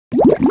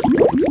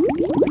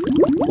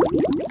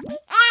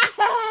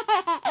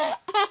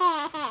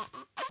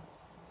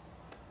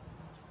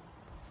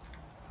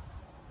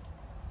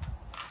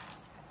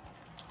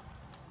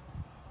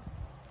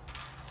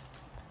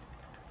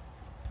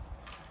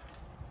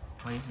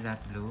Why is that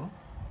blue?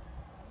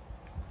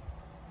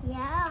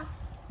 Yeah,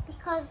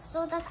 because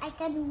so that I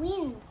can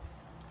win.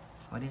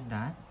 What is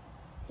that?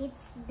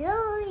 It's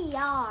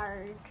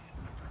billiard.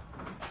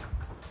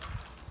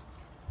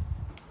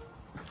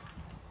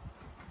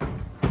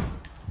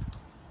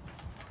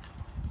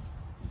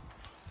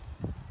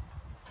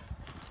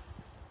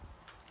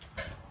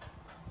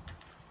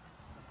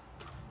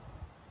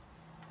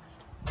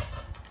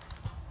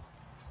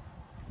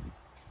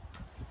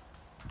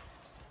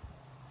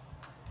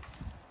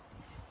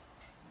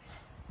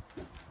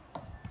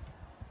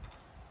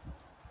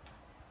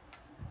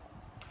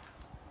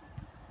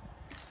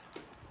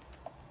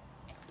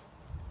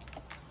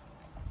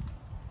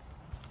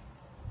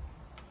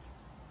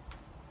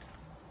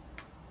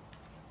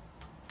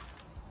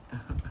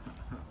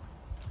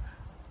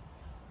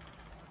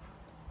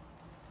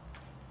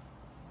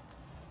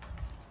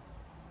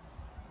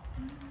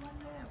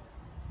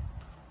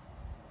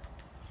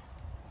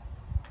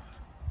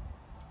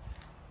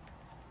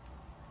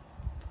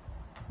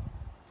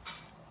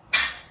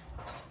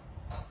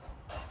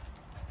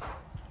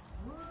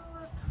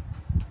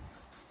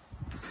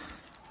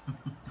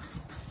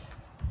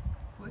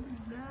 What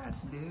is that,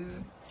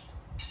 dude?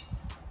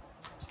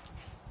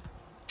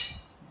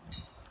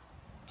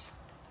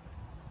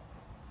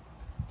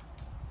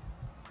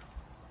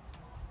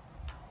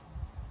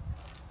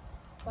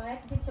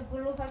 Pahit gid sa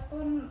bulo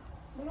haton.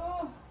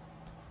 Bulo.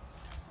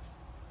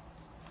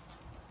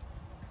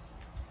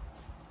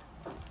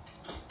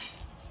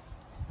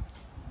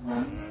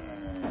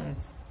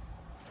 Yes.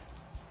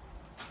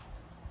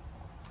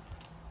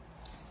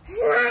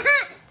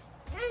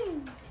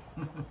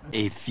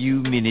 A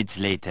few minutes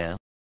later.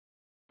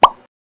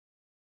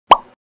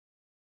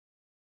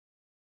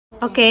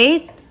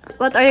 Okay,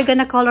 what are you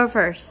gonna color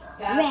first?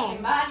 Red.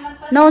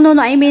 No,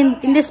 I mean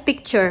in this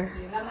picture.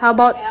 How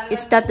about,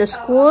 is that the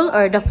school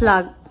or the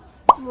flag?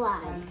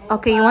 Flag.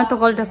 Okay, you want to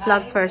color the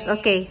flag first.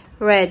 Okay,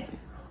 red.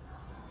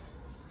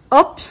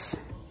 Oops.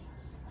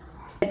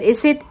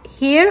 Is it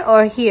here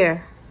or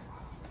here?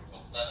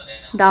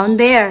 Down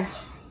there.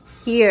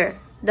 Here.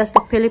 That's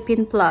the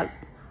Philippine flag.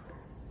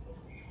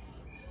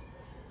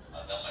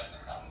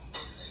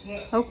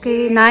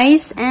 Okay,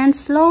 nice and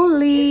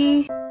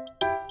slowly.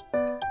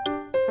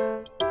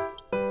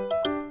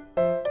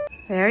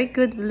 Very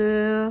good,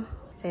 Blue.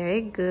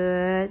 Very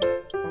good.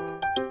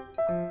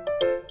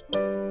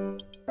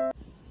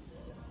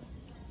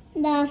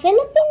 The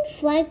Philippine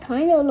flag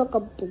kind of look a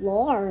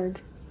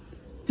blurred.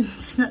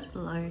 It's not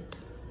blurred.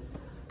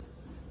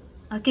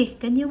 Okay,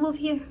 can you move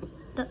here?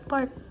 That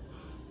part.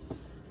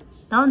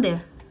 Down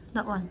there.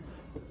 That one.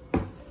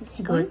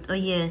 Good. Oh,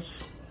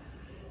 yes.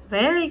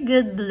 Very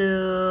good,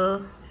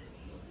 Blue.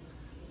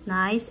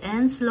 Nice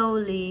and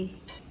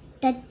slowly.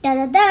 Da da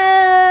da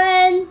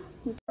da.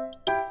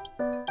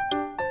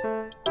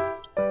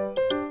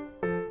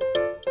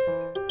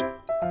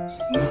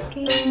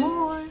 Okay,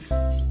 more.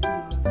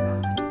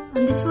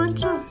 And this one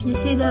too. You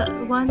see the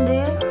one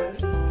there?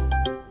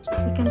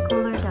 We can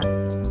color that.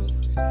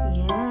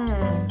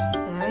 Yes,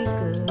 very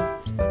good.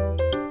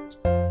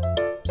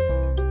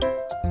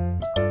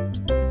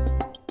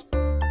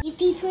 You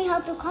teach me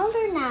how to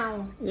color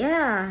now.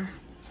 Yeah.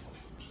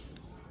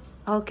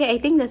 Okay, I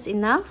think that's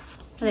enough.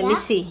 Let me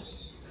Yeah. see.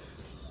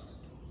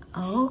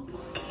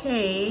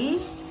 Okay.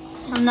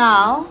 So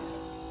now,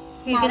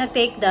 you're gonna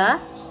take the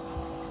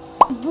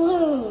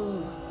Blue.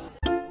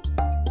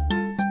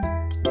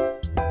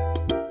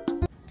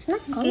 It's not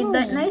okay, coloring.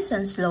 that nice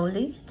and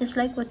slowly, just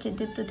like what you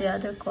did to the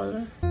other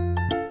color.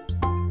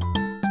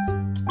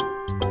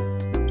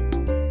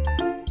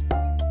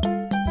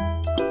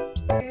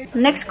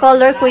 Next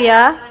color,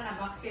 Kuya.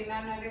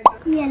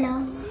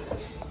 Yellow.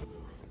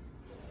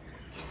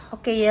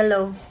 Okay,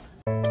 yellow.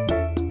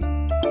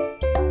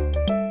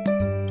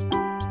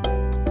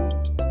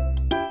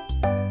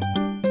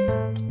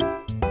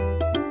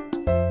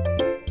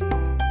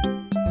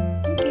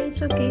 Okay,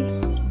 it's okay.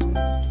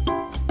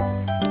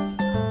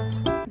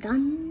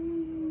 Done.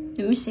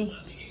 Let me see.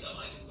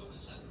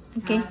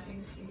 Okay.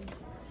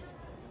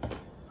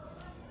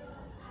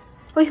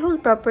 Wait,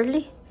 hold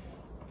properly.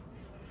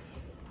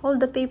 Hold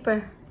the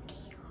paper.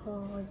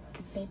 Hold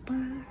the paper.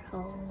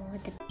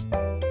 Hold the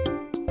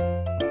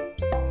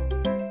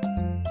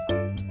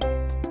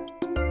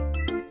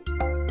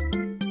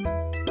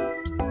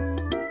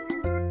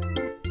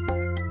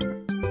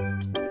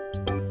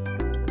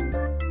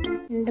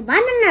The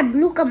banana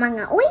blue ka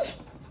mga uy.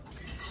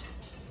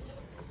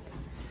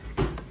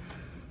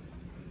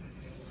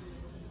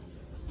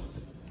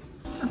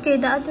 Okay,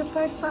 the other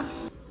part pa.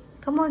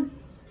 Come on.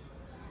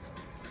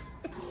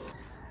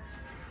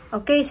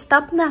 Okay,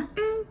 stop na.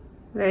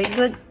 Very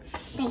good.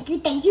 Thank you,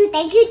 thank you,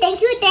 thank you, thank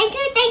you, thank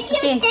you, thank you.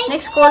 Okay, thank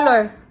next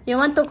color. You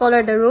want to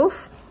color the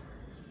roof?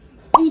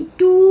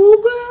 Into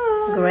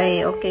gray.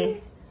 Gray, okay.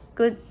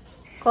 Good.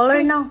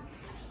 Color now.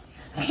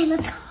 And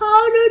it's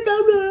harder to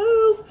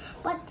move.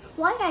 But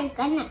why are you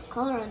gonna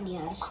color on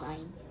the other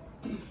side?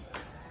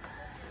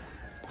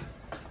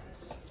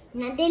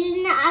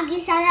 Nadili na agi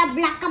sa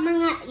black ka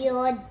mga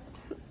yod.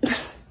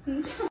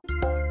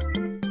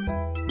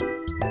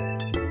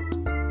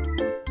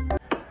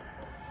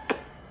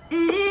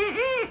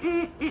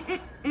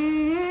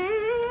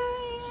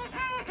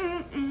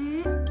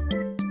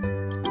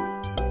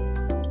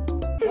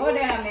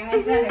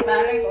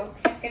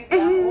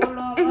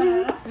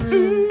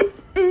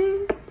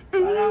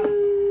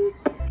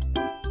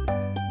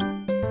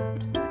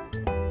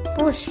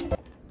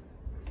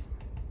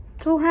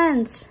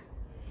 hands.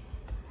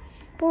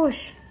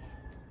 Push.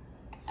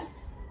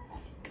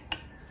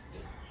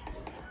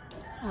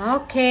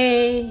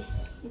 Okay.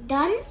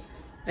 Done?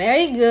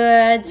 Very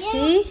good.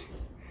 See?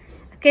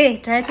 Okay,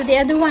 try to the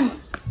other one.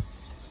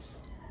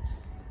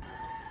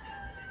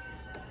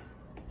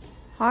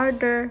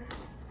 Harder.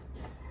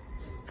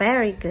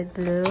 Very good,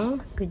 Blue.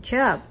 Good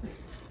job.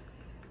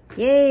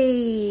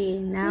 Yay!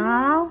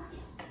 Now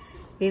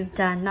we've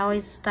done. Now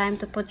it's time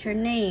to put your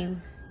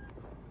name.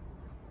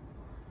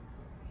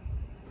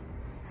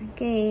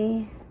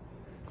 Okay.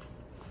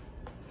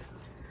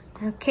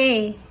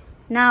 Okay.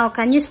 Now,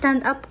 can you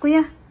stand up,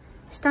 Kuya?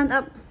 Stand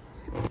up.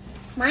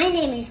 My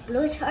name is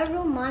Blue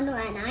Romano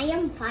and I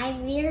am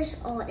 5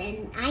 years old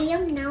and I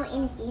am now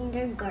in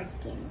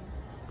kindergarten.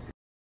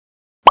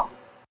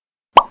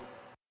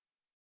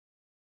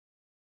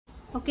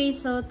 Okay,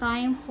 so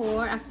time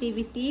for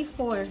activity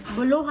 4.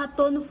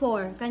 Buluhaton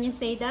 4. Can you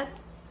say that?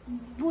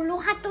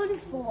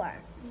 Buluhaton 4.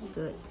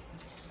 Good.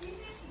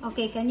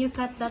 Okay, can you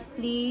cut that,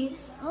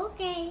 please?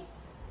 Okay.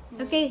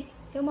 Okay,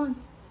 come on.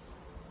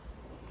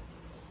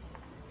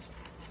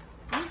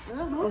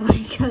 Oh. Oh my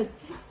God.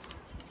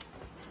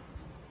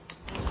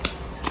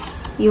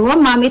 You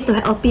want mommy to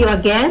help you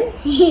again?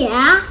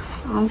 Yeah.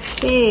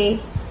 Okay.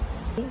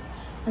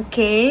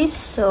 Okay,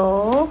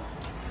 so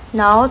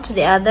now to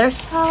the other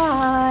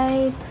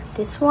side.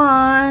 This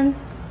one.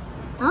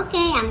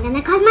 Okay, I'm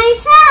gonna cut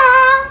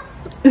myself.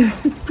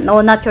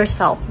 No, not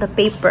yourself. The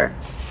paper.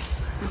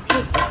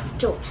 Okay,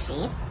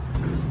 Joseph.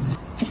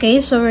 Okay,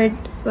 so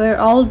we're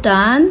all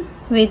done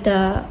with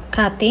the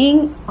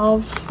cutting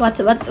of what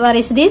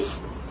is this?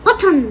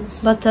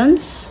 Buttons.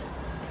 Buttons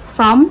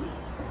from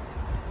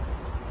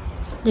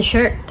the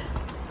shirt.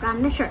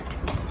 From the shirt.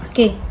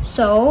 Okay,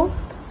 so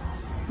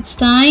it's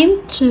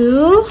time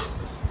to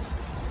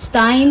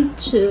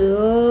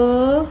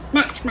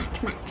Match.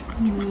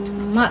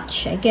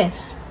 match, I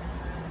guess.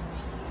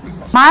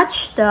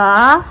 Match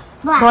the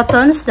Black.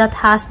 buttons that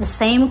has the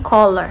same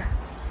color.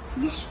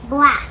 This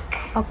black.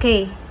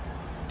 Okay,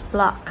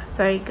 black.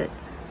 Very good.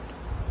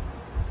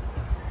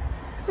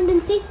 And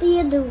then pick the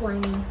other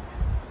one.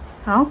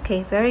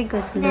 Okay, very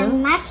good, Blue.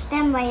 Then match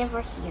them right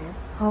over here.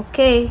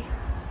 Okay,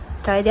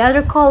 try the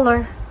other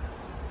color.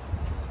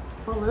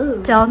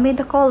 Blue. Tell me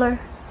the color.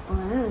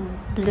 Blue.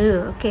 Blue.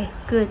 Okay,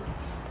 good.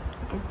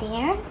 Put it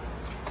there.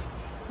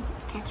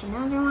 Catch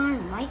another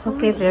one right over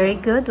Okay, here. very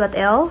good. What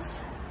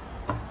else?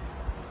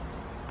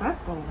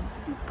 Purple.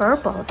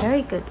 Purple.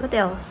 Very good. What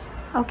else?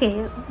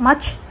 Okay,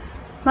 match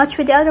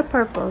with the other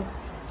purple.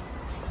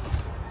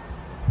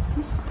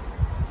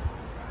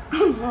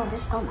 No,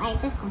 this color. I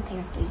just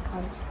compared 3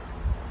 colors.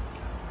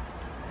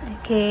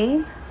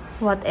 Okay,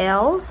 what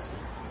else?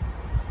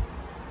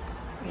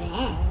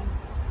 Red.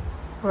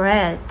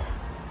 Red.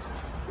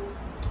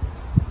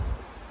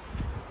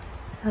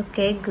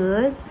 Okay,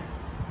 good.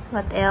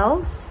 What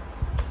else?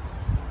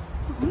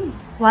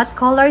 What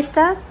color is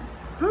that?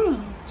 Orange.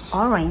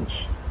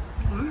 Orange.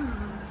 Yeah.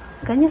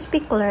 Can you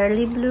speak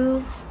clearly,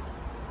 Blue?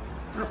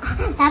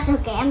 That's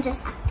okay. I'm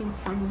just acting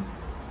funny.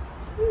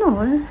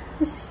 No,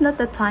 this is not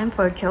the time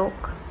for a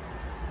joke.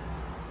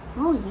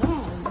 Oh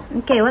yeah.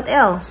 Okay, what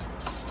else?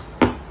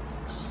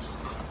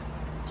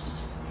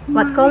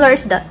 What color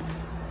is that?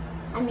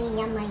 I mean,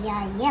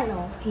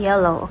 yellow.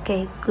 Yellow.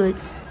 Okay, good.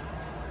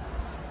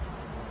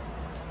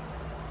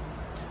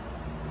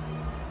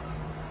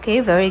 Okay,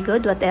 very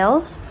good. What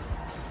else?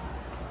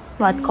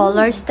 What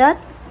color is that?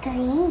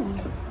 Green.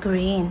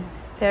 Green.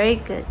 Very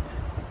good.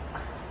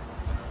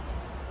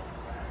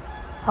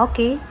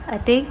 Okay, I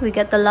think we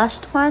got the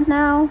last one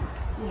now.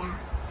 Yeah.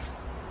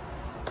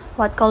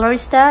 What color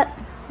is that?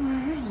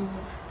 White.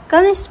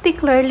 Can you speak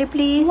clearly,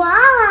 please?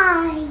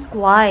 Why?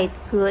 White.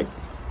 Good.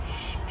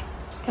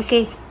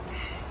 Okay.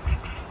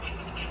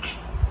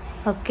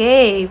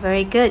 Okay,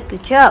 very good.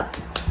 Good job.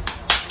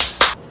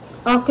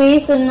 Okay,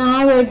 so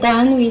now we're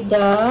done with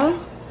the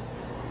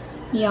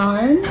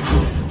yarn.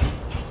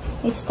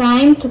 It's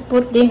time to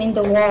put them in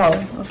the wall.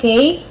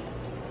 Okay?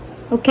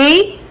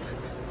 Okay?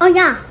 Oh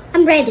yeah,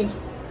 I'm ready.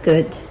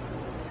 Good.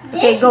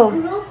 Okay, This go.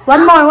 group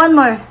One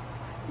more.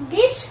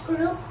 This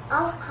group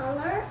of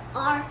color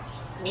are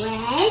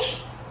red,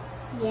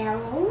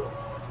 yellow,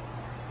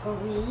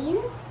 green,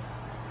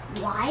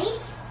 white,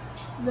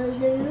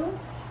 blue,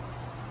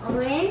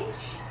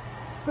 orange,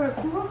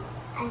 purple,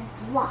 and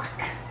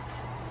black.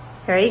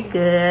 Very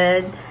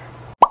good.